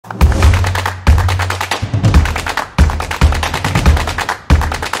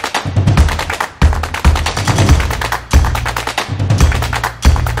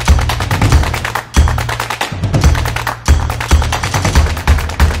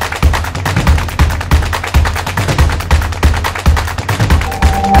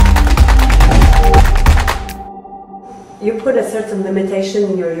you put a certain limitation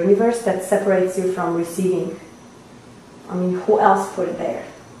in your universe that separates you from receiving. I mean, who else put it there?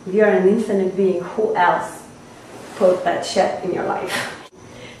 If you are an infinite being, who else put that shit in your life?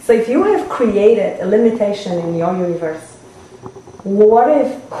 So if you have created a limitation in your universe, what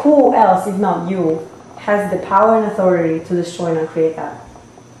if, who else, if not you, has the power and authority to destroy and uncreate that?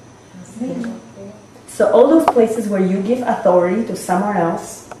 So all those places where you give authority to someone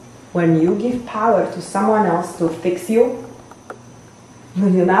else, when you give power to someone else to fix you,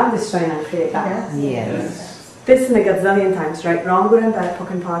 will you now destroy and uncreate that? Yes. This in a gazillion times, right? Wrong, good and bad,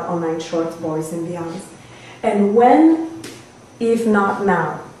 pook and pot, all nine shorts, boys and beyonds. And when, if not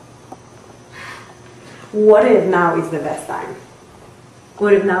now, what if now is the best time?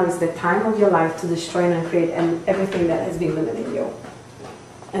 What if now is the time of your life to destroy and uncreate and everything that has been limiting you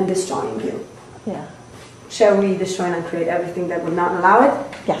and destroying you? Yeah. Shall we destroy and uncreate everything that would not allow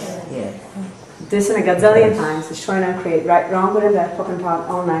it? Yes. Yes. This in a gazillion times, destroy and uncreate, right, wrong, good and bad, pook and pot,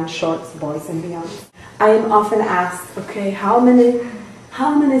 all nine shorts, boys and beyond. I am often asked, okay, how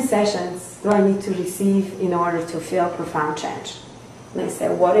many sessions do I need to receive in order to feel profound change? And I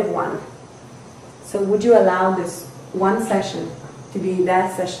say, what if one? So would you allow this one session to be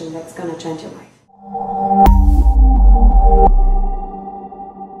that session that's going to change your life?